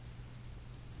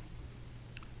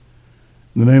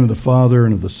In the name of the Father,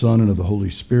 and of the Son, and of the Holy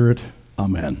Spirit.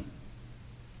 Amen.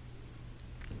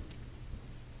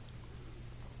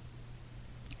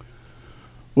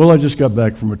 Well, I just got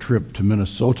back from a trip to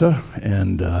Minnesota,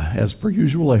 and as per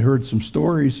usual, I heard some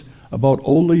stories about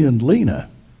Ole and Lena.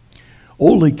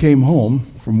 Ole came home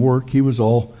from work. He was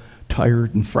all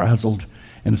tired and frazzled,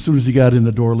 and as soon as he got in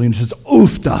the door, Lena says,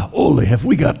 "Oofta, Ole, have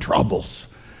we got troubles?"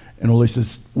 And Ole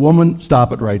says, "Woman,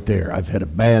 stop it right there. I've had a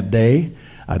bad day.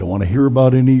 I don't want to hear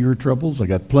about any of your troubles. I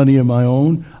got plenty of my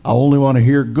own. I only want to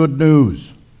hear good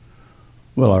news."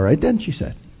 "Well, all right then," she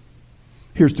said.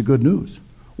 "Here's the good news.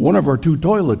 One of our 2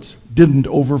 toilets didn't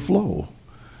overflow,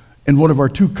 and one of our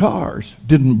 2 cars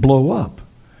didn't blow up,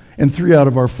 and 3 out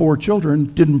of our 4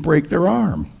 children didn't break their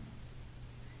arm."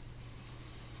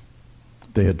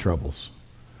 They had troubles.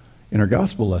 In our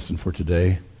gospel lesson for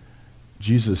today,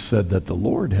 Jesus said that the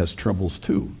Lord has troubles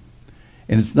too.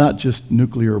 And it's not just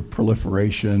nuclear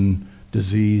proliferation,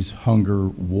 disease, hunger,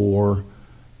 war,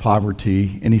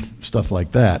 poverty, any stuff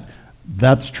like that.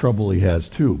 That's trouble he has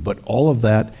too. But all of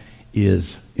that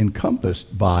is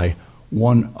encompassed by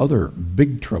one other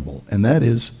big trouble, and that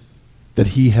is that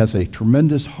he has a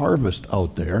tremendous harvest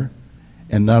out there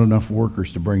and not enough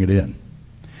workers to bring it in.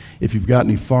 If you've got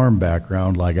any farm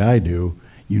background like I do,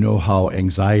 you know how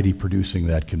anxiety-producing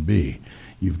that can be.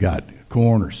 You've got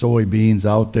corn or soybeans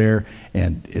out there,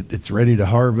 and it's ready to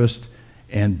harvest,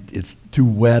 and it's too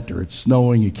wet or it's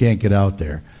snowing, you can't get out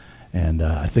there. And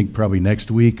I think probably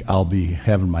next week I'll be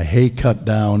having my hay cut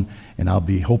down, and I'll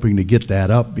be hoping to get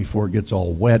that up before it gets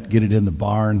all wet, get it in the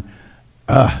barn.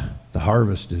 The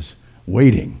harvest is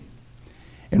waiting.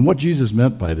 And what Jesus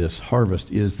meant by this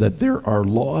harvest is that there are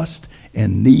lost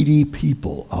and needy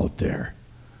people out there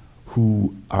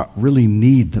who really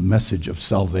need the message of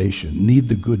salvation, need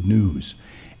the good news,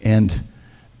 and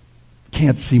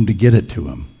can't seem to get it to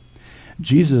them.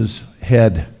 Jesus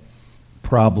had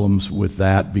problems with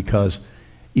that because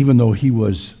even though he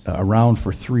was around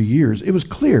for 3 years, it was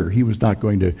clear he was not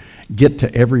going to get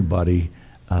to everybody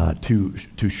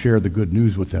to share the good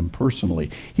news with them personally.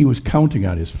 He was counting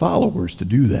on his followers to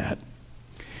do that.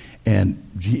 And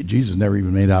Jesus never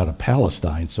even made out of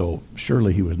Palestine, so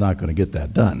surely he was not going to get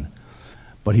that done.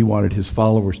 But he wanted his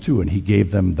followers too, and he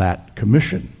gave them that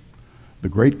commission, the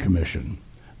Great Commission,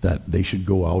 that they should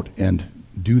go out and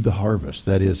do the harvest.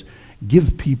 That is,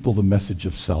 give people the message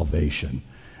of salvation.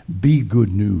 Be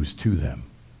good news to them.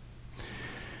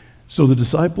 So the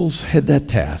disciples had that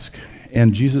task,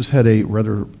 and Jesus had a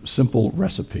rather simple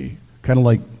recipe, kind of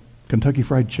like Kentucky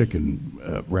Fried Chicken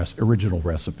original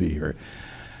recipe, or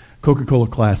Coca-Cola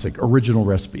Classic original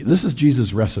recipe. This is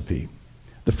Jesus' recipe.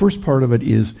 The first part of it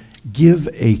is give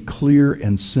a clear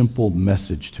and simple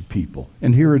message to people.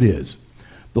 And here it is.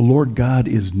 The Lord God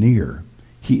is near.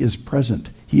 He is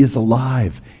present. He is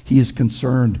alive. He is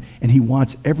concerned. And he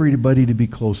wants everybody to be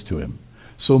close to him.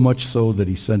 So much so that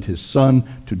he sent his Son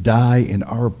to die in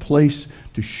our place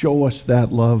to show us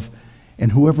that love.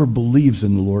 And whoever believes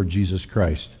in the Lord Jesus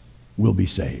Christ will be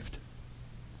saved.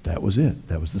 That was it.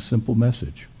 That was the simple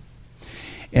message.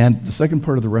 And the second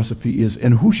part of the recipe is,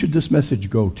 and who should this message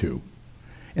go to?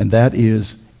 And that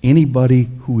is anybody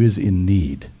who is in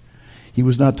need. He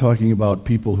was not talking about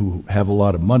people who have a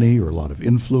lot of money or a lot of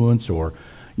influence or,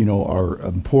 are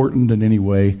important in any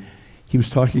way. He was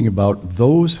talking about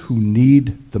those who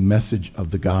need the message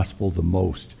of the gospel the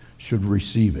most should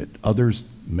receive it. Others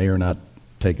may or not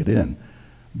take it in,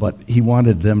 but he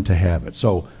wanted them to have it.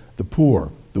 So the poor,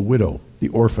 the widow, the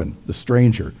orphan, the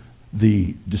stranger,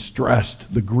 the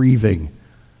distressed, the grieving,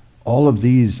 all of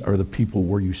these are the people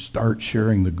where you start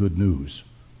sharing the good news.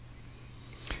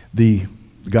 The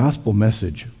gospel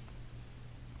message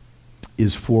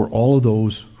is for all of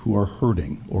those who are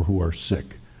hurting or who are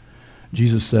sick.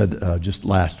 Jesus said just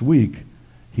last week,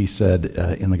 he said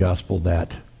in the gospel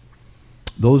that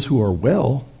those who are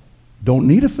well don't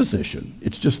need a physician.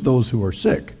 It's just those who are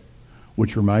sick,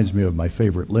 which reminds me of my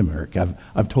favorite limerick.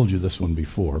 I've told you this one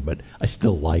before, but I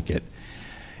still like it.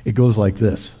 It goes like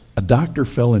this. A doctor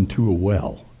fell into a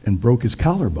well and broke his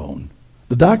collarbone.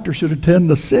 The doctor should attend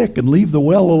the sick and leave the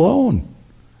well alone.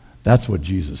 That's what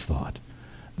Jesus thought,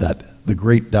 that the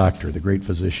great doctor, the great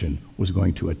physician, was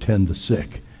going to attend the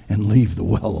sick and leave the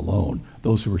well alone.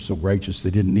 Those who were so righteous they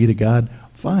didn't need a God,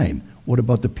 fine. What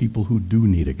about the people who do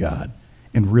need a God,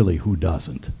 and really who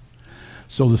doesn't?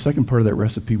 So the second part of that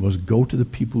recipe was go to the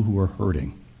people who are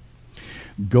hurting.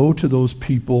 Go to those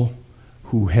people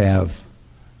who have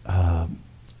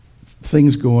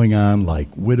things going on like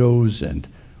widows and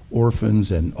orphans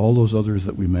and all those others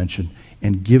that we mentioned,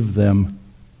 and give them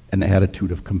an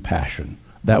attitude of compassion.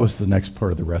 That was the next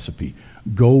part of the recipe.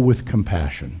 Go with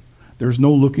compassion. There's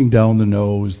no looking down the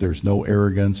nose. There's no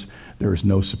arrogance. There is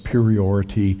no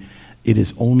superiority. It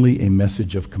is only a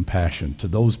message of compassion to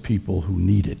those people who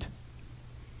need it.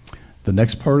 The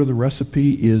next part of the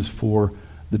recipe is for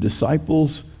the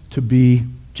disciples to be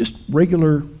just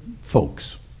regular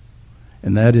folks.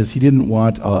 And that is, he didn't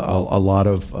want a lot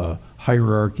of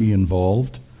hierarchy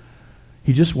involved.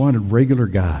 He just wanted regular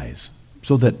guys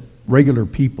so that regular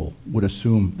people would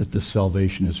assume that this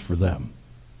salvation is for them.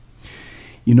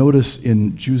 You notice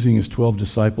in choosing his 12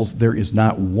 disciples, there is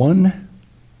not one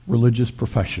religious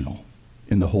professional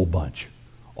in the whole bunch.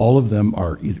 All of them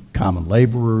are either common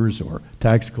laborers or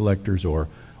tax collectors or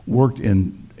worked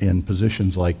in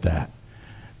positions like that.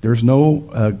 There's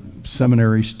no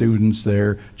seminary students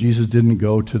there. Jesus didn't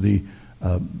go to the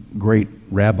great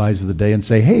rabbis of the day and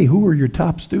say, hey, who are your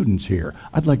top students here?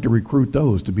 I'd like to recruit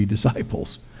those to be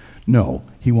disciples. No,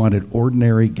 he wanted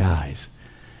ordinary guys.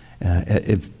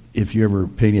 If you're ever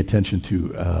paying attention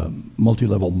to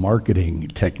multi-level marketing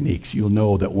techniques, you'll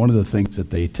know that one of the things that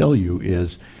they tell you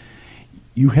is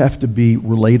you have to be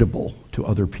relatable to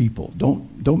other people.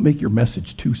 Don't make your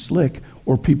message too slick,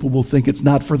 or people will think it's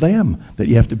not for them, that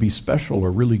you have to be special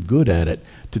or really good at it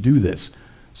to do this.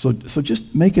 So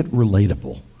just make it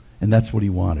relatable. And that's what he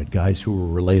wanted, guys who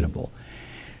were relatable.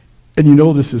 And you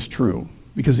know this is true,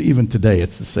 because even today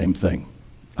it's the same thing.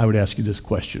 I would ask you this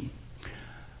question.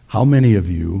 How many of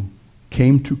you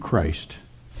came to Christ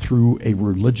through a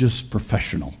religious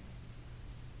professional?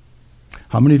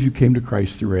 How many of you came to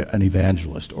Christ through an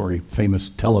evangelist or a famous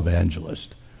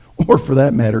televangelist? Or for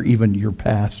that matter, even your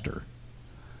pastor?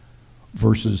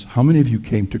 Versus how many of you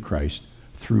came to Christ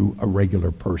through a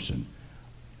regular person?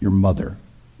 Your mother,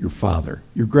 your father,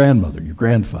 your grandmother, your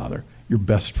grandfather, your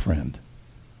best friend.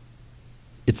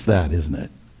 It's that, isn't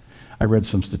it? I read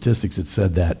some statistics that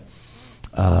said that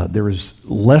there is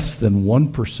less than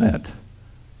 1%,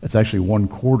 that's actually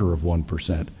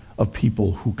 1/4 of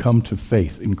people who come to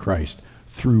faith in Christ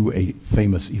through a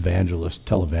famous evangelist,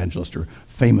 televangelist, or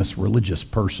famous religious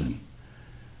person.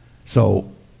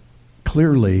 So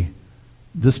clearly,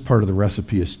 this part of the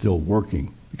recipe is still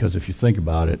working, because if you think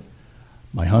about it,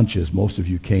 my hunch is most of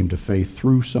you came to faith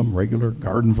through some regular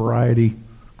garden variety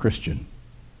Christian.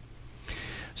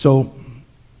 So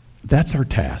that's our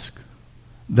task.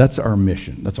 That's our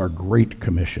mission. That's our great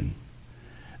commission.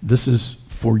 This is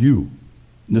for you.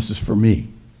 This is for me.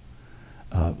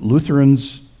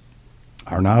 Lutherans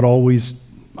are not always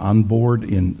on board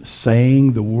in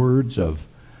saying the words of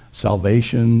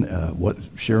salvation,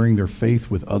 sharing their faith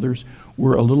with others.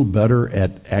 We're a little better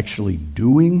at actually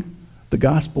doing the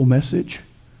gospel message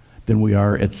than we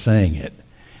are at saying it.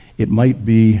 It might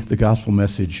be, the gospel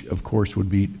message, of course, would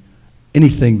be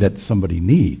anything that somebody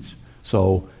needs.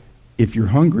 So if you're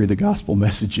hungry, the gospel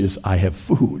message is, I have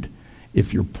food.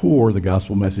 If you're poor, the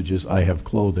gospel message is, I have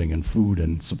clothing and food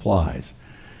and supplies.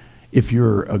 If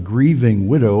you're a grieving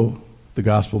widow, the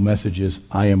gospel message is,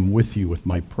 I am with you with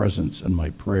my presence and my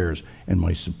prayers and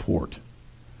my support.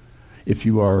 If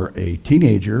you are a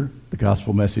teenager, the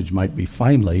gospel message might be,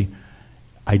 finally,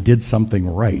 I did something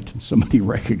right and somebody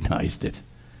recognized it.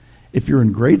 If you're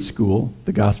in grade school,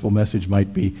 the gospel message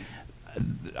might be,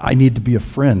 I need to be a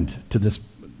friend to this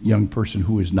young person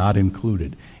who is not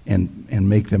included and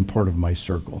make them part of my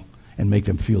circle and make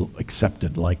them feel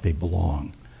accepted like they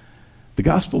belong. The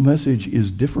gospel message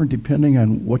is different depending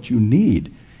on what you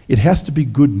need. It has to be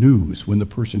good news when the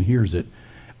person hears it,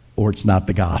 or it's not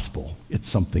the gospel, it's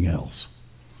something else.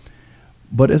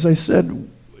 But as I said,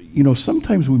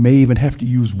 sometimes we may even have to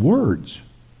use words,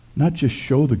 not just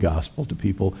show the gospel to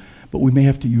people, but we may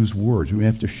have to use words. We may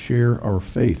have to share our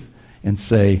faith and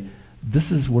say,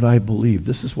 this is what I believe.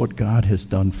 This is what God has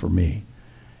done for me.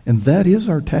 And that is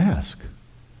our task.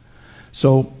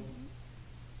 So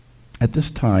at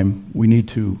this time, we need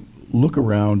to look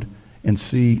around and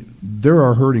see there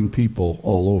are hurting people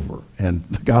all over. And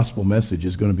the gospel message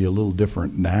is going to be a little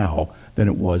different now than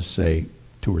it was, say,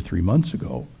 2 or 3 months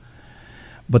ago.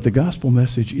 But the gospel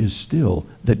message is still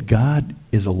that God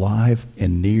is alive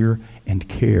and near and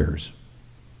cares.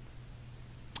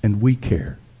 And we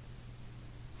care.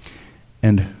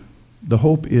 And the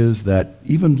hope is that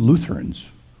even Lutherans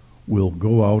will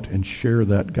go out and share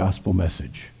that gospel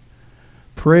message.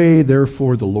 Pray,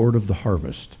 therefore, the Lord of the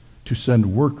harvest to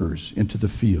send workers into the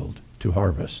field to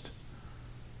harvest.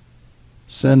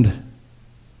 Send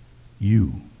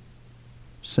you.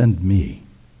 Send me.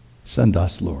 Send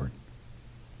us, Lord.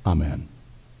 Amen.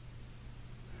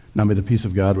 Now may the peace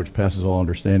of God, which passes all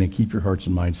understanding, keep your hearts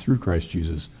and minds through Christ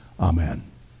Jesus. Amen.